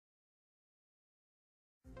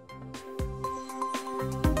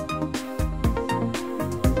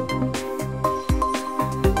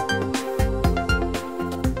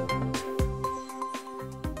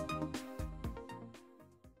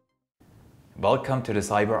Welcome to the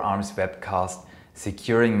Cyberarms webcast,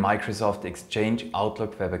 Securing Microsoft Exchange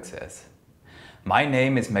Outlook Web Access. My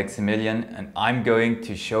name is Maximilian and I'm going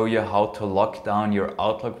to show you how to lock down your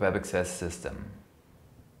Outlook Web Access system.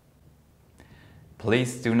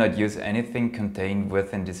 Please do not use anything contained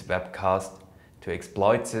within this webcast to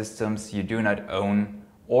exploit systems you do not own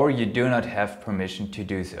or you do not have permission to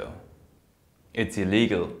do so. It's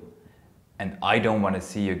illegal and I don't want to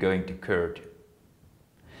see you going to court.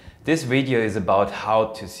 This video is about how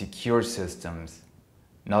to secure systems,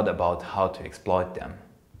 not about how to exploit them.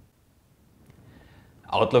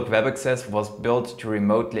 Outlook Web Access was built to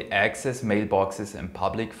remotely access mailboxes and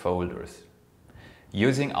public folders.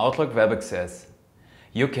 Using Outlook Web Access,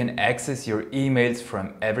 you can access your emails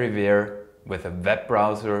from everywhere with a web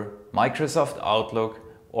browser, Microsoft Outlook,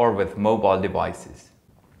 or with mobile devices.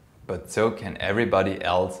 But so can everybody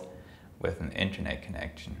else with an internet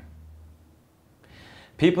connection.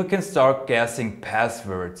 People can start guessing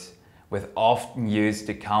passwords with often used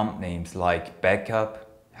account names like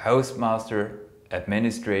backup, hostmaster,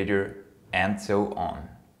 administrator, and so on.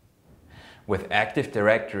 With Active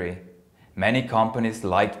Directory, many companies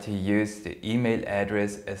like to use the email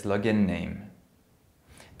address as login name.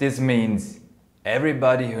 This means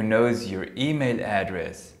everybody who knows your email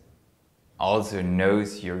address also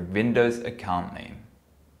knows your Windows account name.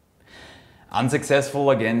 Unsuccessful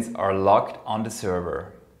logins are locked on the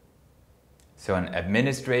server, so an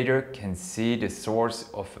administrator can see the source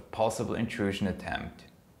of a possible intrusion attempt.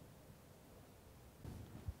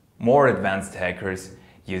 More advanced hackers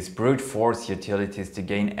use brute force utilities to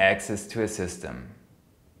gain access to a system.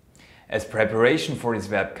 As preparation for this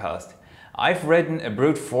webcast, I've written a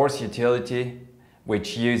brute force utility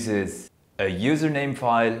which uses a username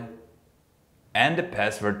file and a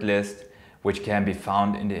password list which can be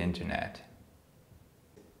found in the internet.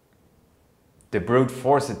 The brute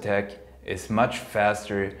force attack is much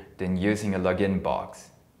faster than using a login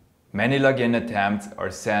box. Many login attempts are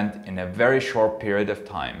sent in a very short period of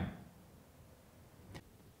time.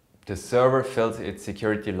 The server fills its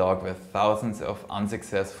security log with thousands of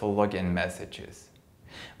unsuccessful login messages.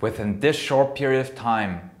 Within this short period of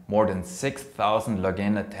time, more than 6,000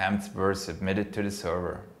 login attempts were submitted to the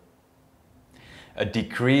server. A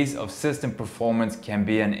decrease of system performance can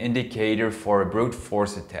be an indicator for a brute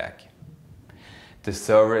force attack. The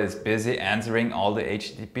server is busy answering all the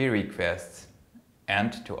HTTP requests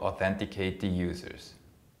and to authenticate the users.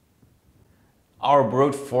 Our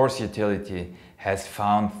brute force utility has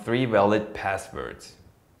found 3 valid passwords.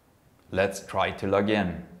 Let's try to log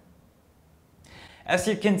in. As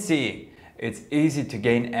you can see, it's easy to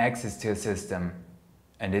gain access to a system,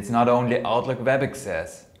 and it's not only Outlook Web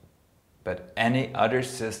Access, but any other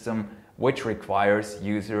system which requires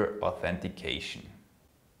user authentication.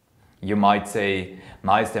 You might say,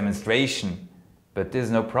 nice demonstration, but this is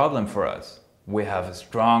no problem for us. We have a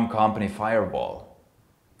strong company firewall.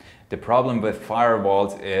 The problem with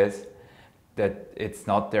firewalls is that it's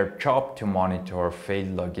not their job to monitor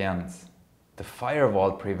failed logins. The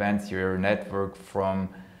firewall prevents your network from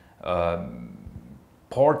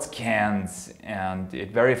port scans and it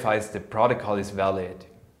verifies the protocol is valid.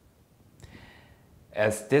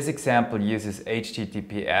 As this example uses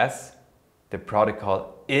HTTPS, the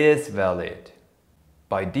protocol is valid.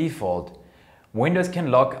 By default, Windows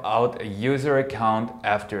can lock out a user account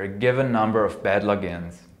after a given number of bad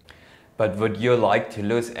logins. But would you like to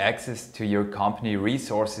lose access to your company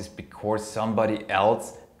resources because somebody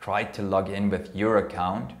else tried to log in with your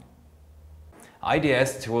account?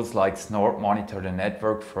 IDDS tools like Snort monitor the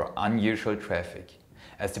network for unusual traffic.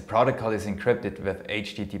 As the protocol is encrypted with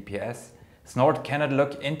HTTPS, Snort cannot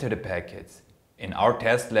look into the packets. In our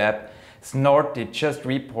test lab, Snort did just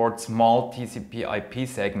report small TCP/IP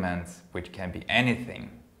segments, which can be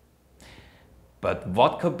anything. But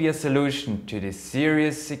what could be a solution to this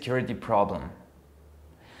serious security problem?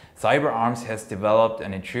 Cyberarms has developed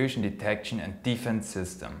an intrusion detection and defense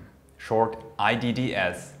system, short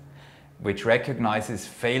IDDS, which recognizes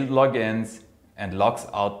failed logins and locks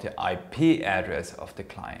out the IP address of the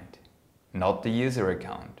client, not the user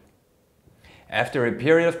account. After a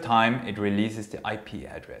period of time, it releases the IP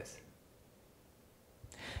address.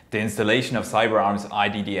 The installation of Cyberarms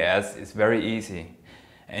IDDS is very easy.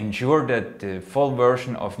 Ensure that the full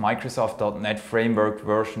version of Microsoft.NET Framework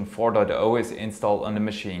version 4.0 is installed on the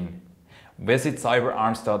machine. Visit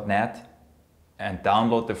cyberarms.net and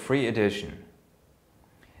download the free edition.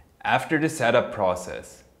 After the setup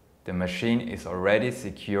process, the machine is already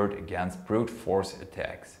secured against brute force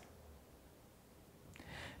attacks.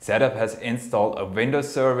 Setup has installed a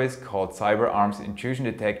Windows service called Cyberarms Intrusion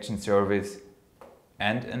Detection Service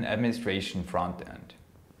and an administration front end.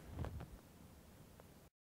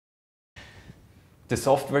 The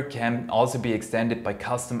software can also be extended by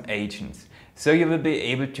custom agents, so you will be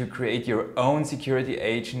able to create your own security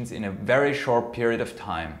agents in a very short period of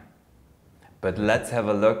time. But let's have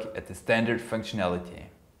a look at the standard functionality.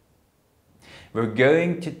 We're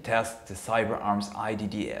going to test the Cyberarms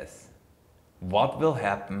IDDS. What will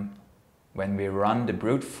happen when we run the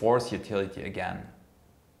brute force utility again?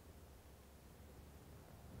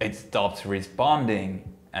 It stops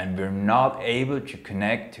responding and we're not able to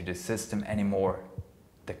connect to the system anymore.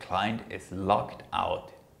 The client is locked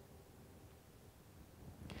out.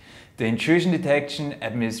 The intrusion detection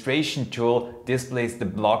administration tool displays the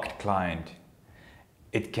blocked client.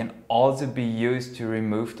 It can also be used to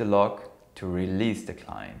remove the lock to release the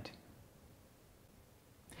client.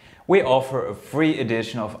 We offer a free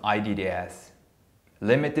edition of IDDS,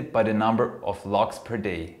 limited by the number of locks per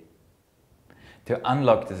day. To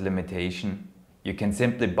unlock this limitation, you can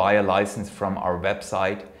simply buy a license from our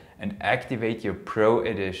website and activate your Pro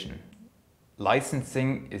edition.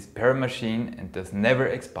 Licensing is per machine and does never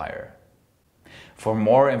expire. For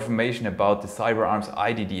more information about the Cyberarms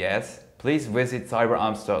IDDS, please visit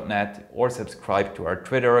cyberarms.net or subscribe to our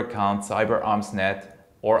Twitter account cyberarms.net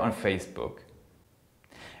or on Facebook.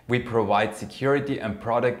 We provide security and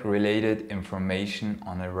product related information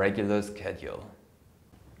on a regular schedule.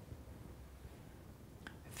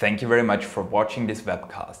 Thank you very much for watching this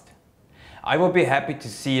webcast. I will be happy to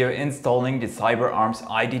see you installing the Cyberarms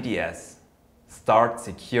IDDS. Start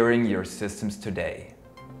securing your systems today.